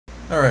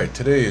Alright,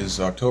 today is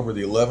October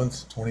the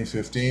 11th,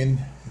 2015,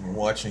 and we're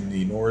watching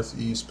the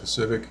Northeast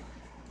Pacific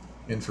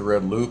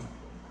infrared loop.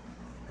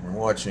 And we're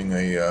watching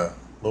a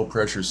low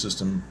pressure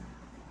system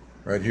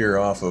right here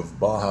off of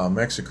Baja,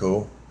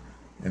 Mexico.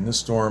 And this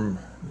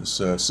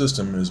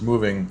system is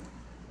moving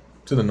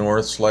to the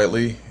north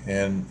slightly,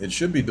 and it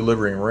should be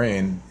delivering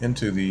rain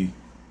into the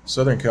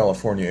Southern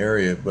California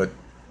area, but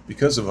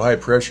because of high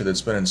pressure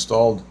that's been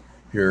installed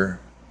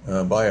here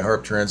by a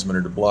HAARP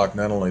transmitter to block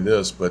not only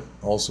this, but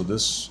also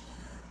this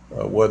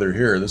weather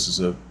here. This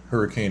is a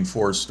hurricane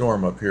force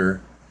storm up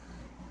here,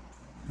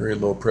 very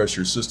low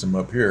pressure system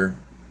up here.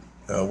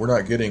 We're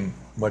not getting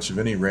much of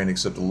any rain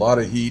except a lot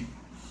of heat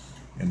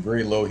and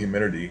very low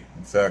humidity.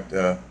 In fact,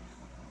 the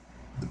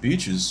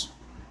beaches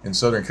in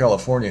Southern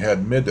California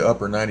had mid to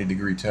upper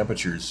 90-degree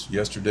temperatures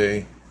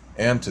yesterday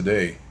and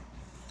today,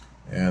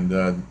 and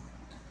the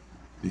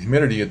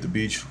humidity at the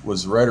beach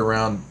was right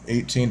around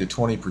 18 to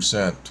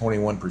 20%,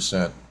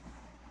 21%,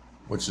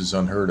 which is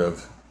unheard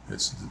of.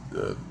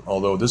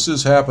 Although this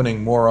is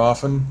happening more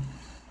often,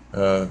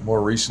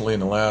 more recently in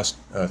the last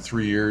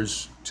 3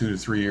 years, 2 to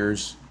 3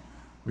 years.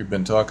 We've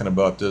been talking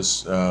about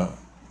this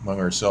among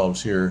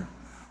ourselves here,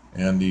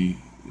 and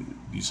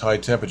these high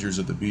temperatures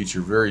at the beach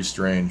are very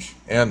strange,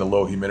 and the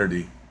low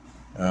humidity.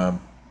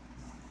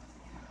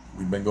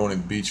 We've been going to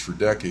the beach for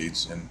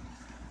decades, and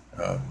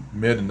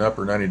mid and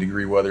upper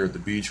 90-degree weather at the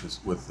beach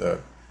with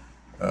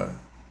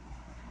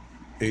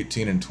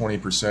 18 and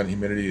 20%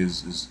 humidity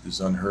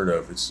is unheard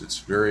of. It's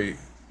very,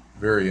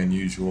 very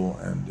unusual,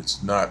 and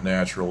it's not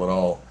natural at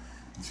all.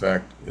 In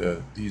fact,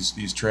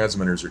 these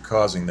transmitters are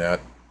causing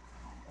that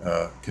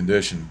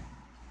condition.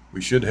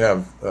 We should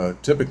have,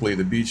 typically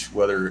the beach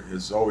weather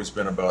has always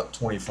been about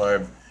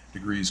 25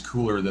 degrees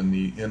cooler than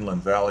the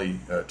inland valley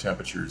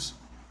temperatures,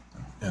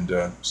 and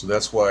so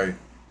that's why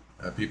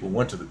people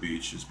went to the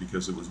beach, is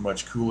because it was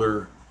much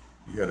cooler.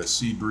 You had a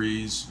sea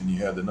breeze, and you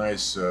had the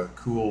nice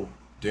cool,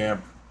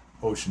 damp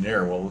ocean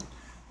air. Well,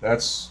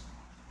 that's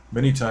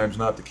many times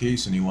not the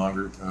case any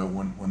longer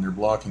when they're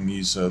blocking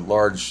these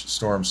large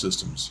storm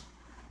systems.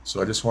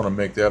 So I just want to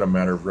make that a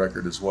matter of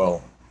record as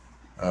well.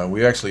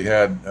 We actually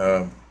had,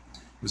 it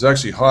was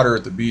actually hotter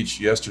at the beach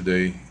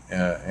yesterday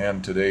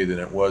and today than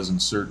it was in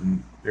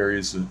certain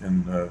areas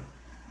in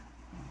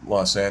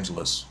Los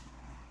Angeles.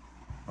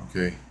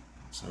 Okay,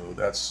 so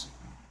that's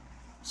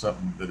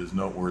something that is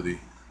noteworthy.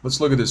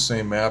 Let's look at this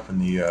same map in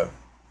the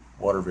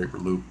water vapor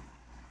loop.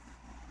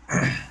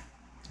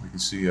 We can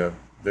see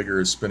vigor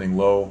is spinning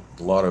low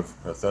with a lot of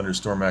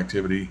thunderstorm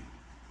activity.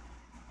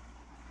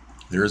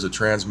 There is a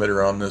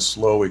transmitter on this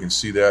slow. We can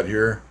see that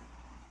here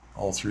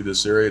all through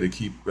this area to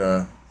keep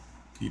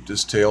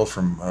this tail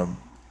from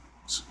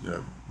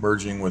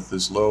merging with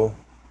this low.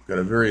 We've got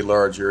a very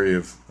large area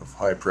of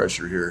high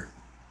pressure here.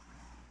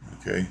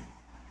 Okay,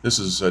 this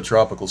is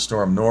Tropical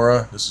Storm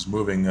Nora. This is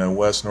moving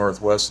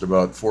west-northwest at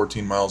about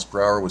 14 miles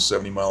per hour with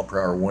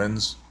 70-mile-per-hour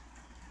winds.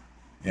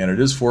 And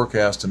it is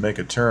forecast to make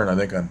a turn, I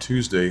think, on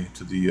Tuesday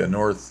to the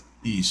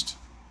northeast.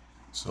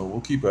 So we'll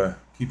keep an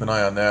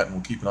eye on that, and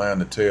we'll keep an eye on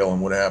the tail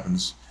and what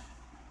happens.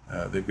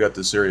 They've got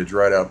this area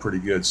dried out pretty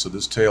good, so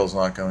this tail is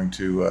not going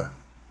to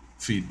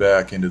feed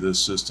back into this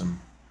system,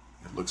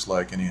 it looks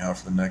like, anyhow,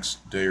 for the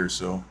next day or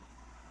so.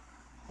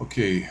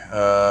 Okay,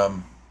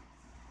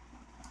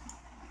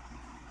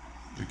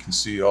 we can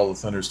see all the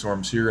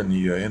thunderstorms here in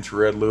the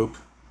infrared loop.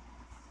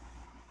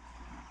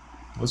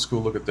 Let's go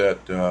look at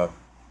that.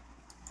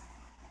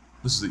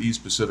 This is the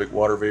East Pacific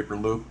water vapor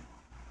loop.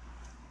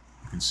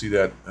 You can see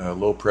that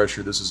low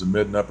pressure. This is a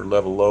mid and upper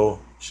level low.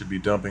 Should be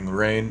dumping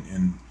rain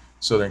in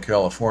Southern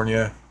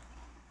California.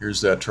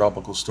 Here's that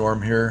tropical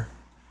storm here,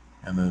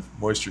 and the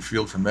moisture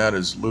field from that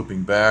is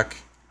looping back,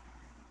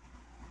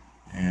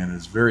 and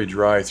it's very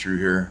dry through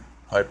here.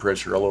 High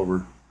pressure all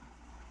over.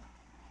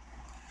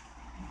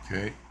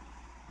 Okay,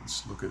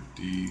 let's look at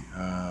the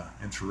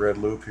infrared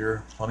loop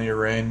here. Plenty of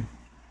rain.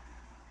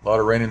 A lot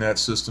of rain in that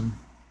system.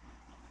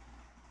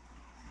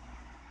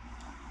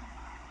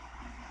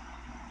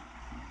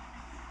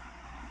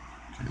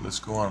 Let's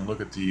go on and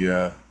look at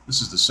the,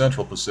 this is the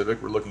Central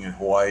Pacific. We're looking at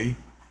Hawaii,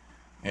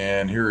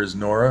 and here is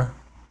Nora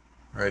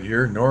right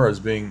here. Nora is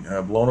being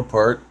blown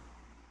apart,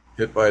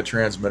 hit by a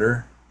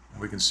transmitter.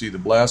 We can see the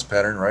blast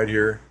pattern right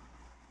here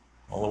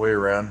all the way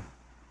around.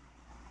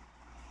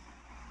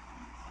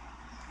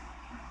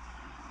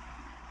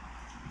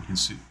 You can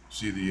see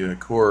the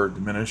core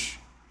diminish.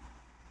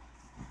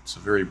 It's a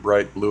very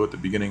bright blue at the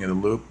beginning of the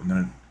loop, and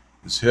then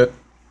it is hit,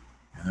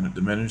 and then it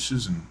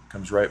diminishes and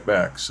comes right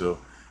back. So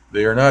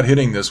they are not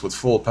hitting this with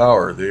full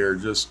power. They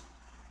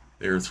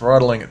are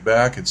throttling it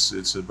back.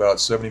 It's about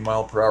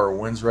 70-mile-per-hour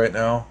winds right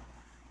now.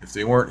 If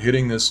they weren't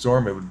hitting this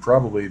storm, it would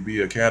probably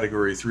be a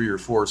Category 3 or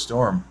 4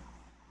 storm.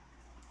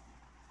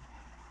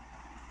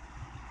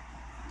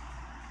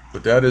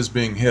 But that is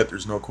being hit.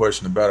 There's no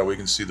question about it. We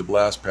can see the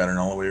blast pattern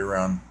all the way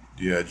around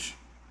the edge.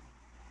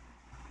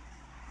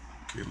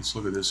 Okay, let's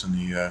look at this in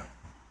the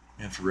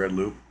infrared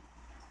loop.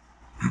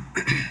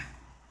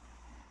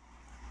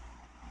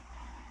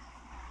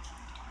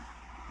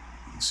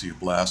 can see a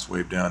blast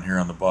wave down here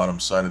on the bottom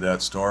side of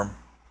that storm.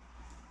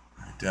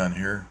 Right down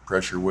here,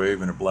 pressure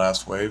wave and a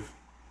blast wave.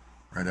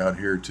 Right out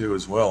here too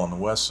as well on the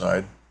west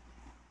side.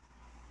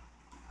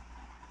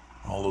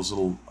 All those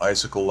little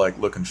icicle-like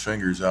looking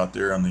fingers out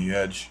there on the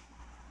edge.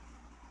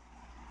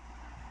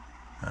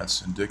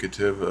 That's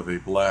indicative of a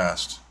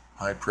blast.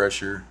 High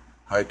pressure,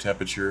 high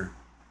temperature.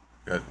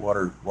 Got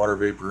water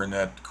vapor in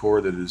that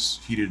core that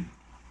is heated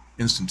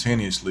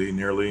instantaneously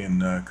nearly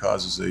and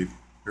causes a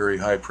very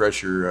high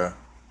pressure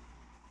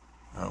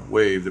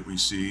wave that we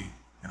see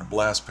in a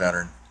blast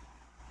pattern.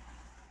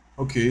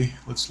 Okay,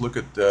 let's look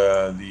at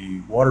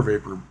the water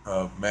vapor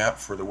map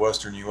for the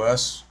western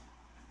U.S.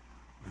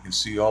 We can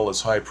see all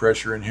this high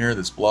pressure in here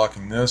that's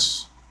blocking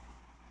this.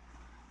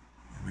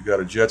 We got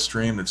a jet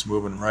stream that's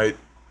moving right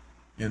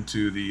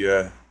into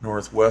the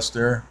northwest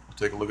there. We'll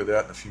take a look at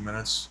that in a few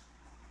minutes.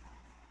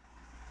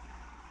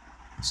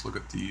 Let's look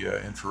at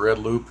the infrared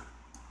loop.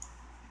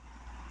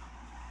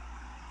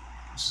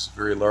 This is a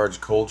very large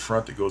cold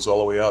front that goes all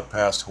the way out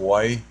past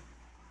Hawaii.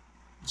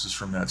 This is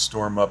from that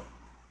storm up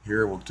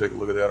here. We'll take a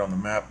look at that on the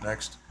map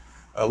next.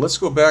 Let's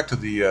go back to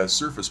the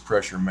surface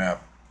pressure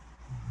map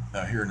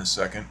here in a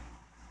second.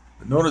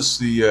 But notice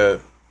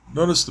the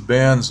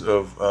bands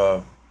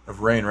of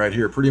rain right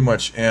here pretty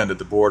much end at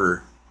the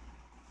border.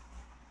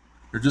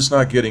 They're just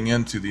not getting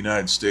into the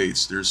United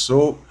States. There's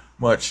so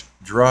much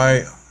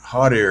dry,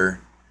 hot air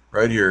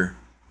right here.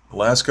 The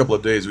last couple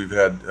of days we've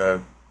had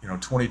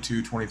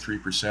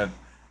 22-23%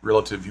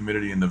 relative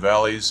humidity in the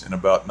valleys and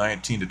about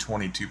 19 to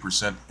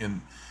 22%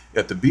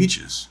 at the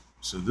beaches.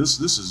 So this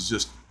is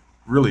just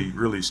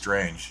really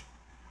strange,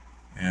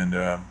 and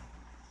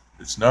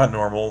it's not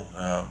normal.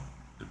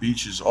 The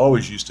beaches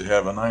always used to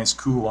have a nice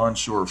cool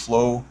onshore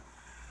flow,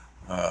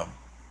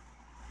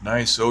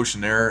 nice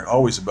ocean air,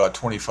 always about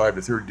 25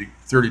 to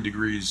 30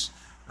 degrees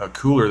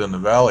cooler than the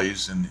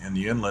valleys and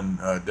the inland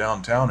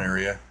downtown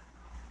area.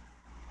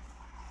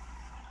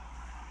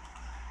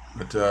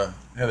 But yeah,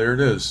 there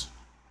it is.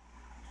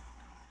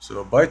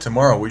 So by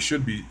tomorrow we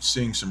should be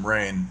seeing some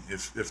rain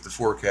if the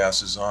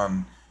forecast is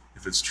on,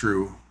 if it's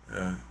true.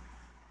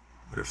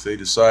 But if they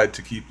decide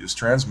to keep this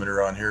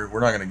transmitter on here, we're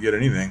not going to get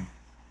anything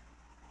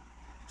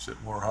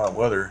except more hot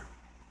weather.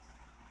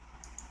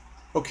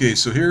 Okay,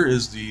 so here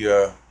is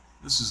the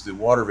this is the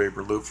water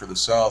vapor loop for the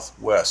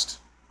southwest,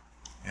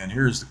 and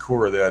here's the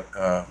core of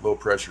that low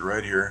pressure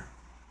right here.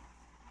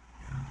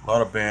 A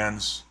lot of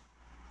bands.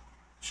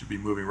 Should be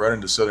moving right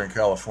into Southern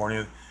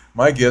California.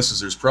 My guess is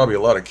there's probably a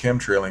lot of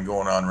chemtrailing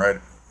going on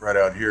right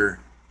out here.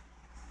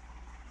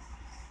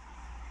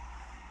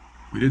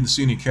 We didn't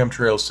see any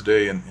chemtrails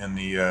today in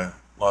the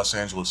Los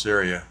Angeles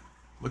area.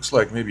 Looks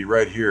like maybe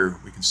right here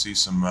we can see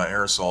some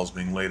aerosols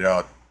being laid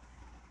out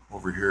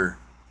over here.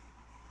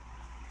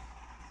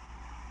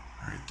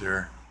 Right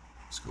there.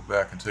 Let's go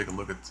back and take a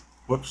look at,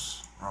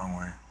 whoops, wrong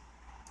way.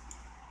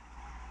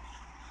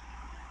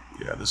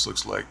 Yeah, this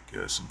looks like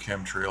some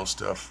chemtrail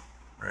stuff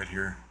right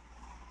here,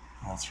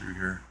 all through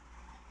here.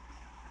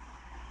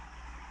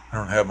 I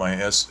don't have my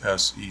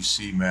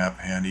SSEC map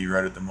handy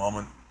right at the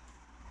moment,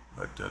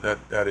 but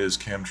that is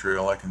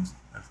chemtrail.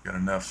 I've got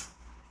enough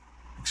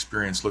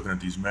experience looking at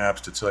these maps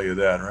to tell you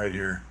that right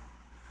here.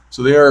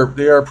 So they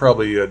are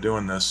probably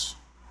doing this.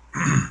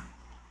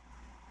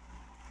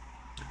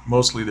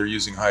 Mostly they're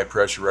using high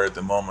pressure right at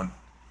the moment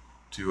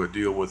to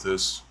deal with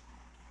this.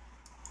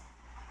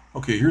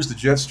 Okay, here's the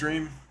jet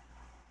stream,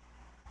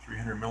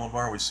 300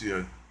 millibar. We see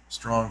a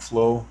strong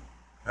flow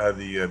out of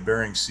the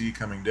Bering Sea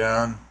coming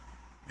down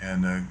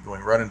and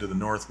going right into the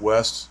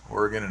northwest,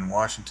 Oregon and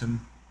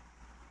Washington.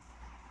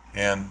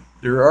 And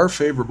there are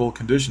favorable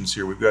conditions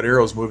here. We've got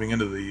arrows moving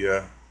into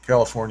the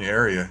California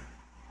area.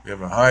 We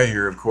have a high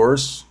here, of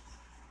course,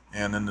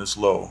 and then this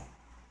low.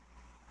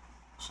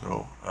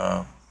 So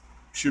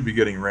should be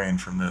getting rain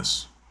from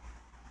this.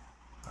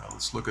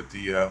 Let's look at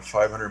the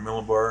 500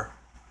 millibar.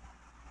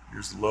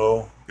 Here's the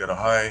low. We've got a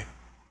high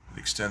that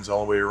extends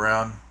all the way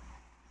around.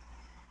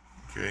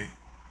 Okay,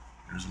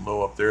 there's a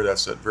low up there.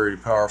 That's that very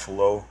powerful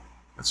low.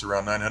 That's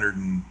around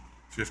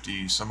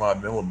 950 some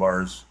odd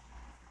millibars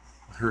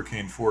with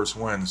hurricane force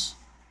winds.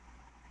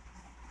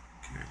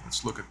 Okay,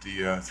 let's look at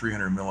the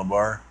 300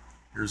 millibar.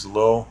 Here's the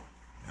low,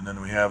 and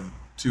then we have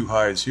two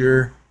highs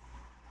here,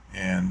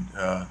 and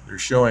they're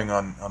showing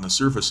on the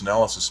surface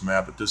analysis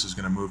map that this is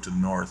going to move to the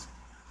north.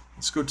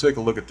 Let's go take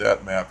a look at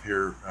that map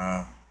here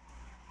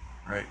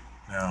right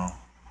now.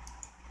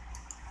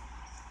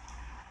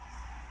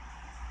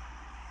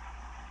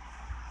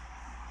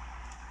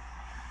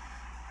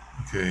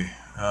 Okay,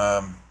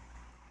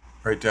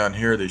 right down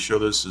here they show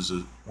this as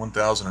a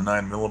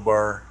 1009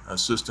 millibar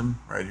system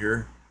right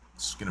here.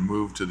 It's going to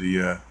move to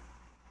the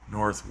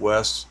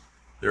northwest.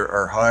 There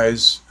are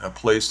highs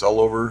placed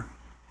all over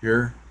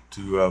here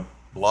to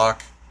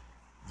block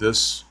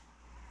this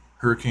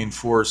hurricane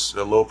force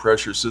low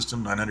pressure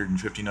system,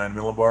 959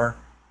 millibar.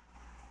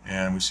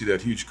 And we see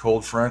that huge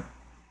cold front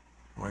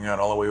going out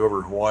all the way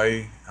over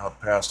Hawaii, out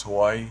past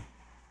Hawaii,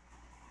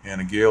 and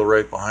a gale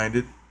right behind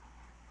it.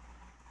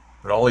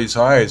 But all these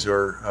highs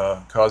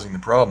are causing the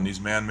problem. These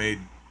man-made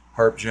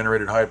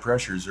HAARP-generated high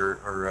pressures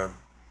are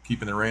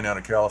keeping the rain out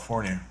of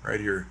California. Right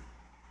here,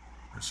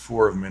 there's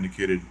 4 of them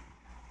indicated.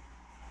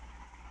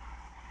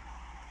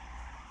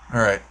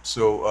 All right,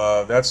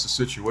 so that's the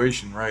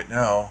situation right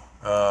now.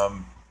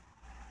 Go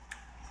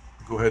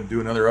ahead and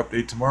do another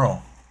update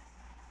tomorrow.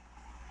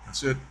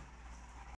 That's it.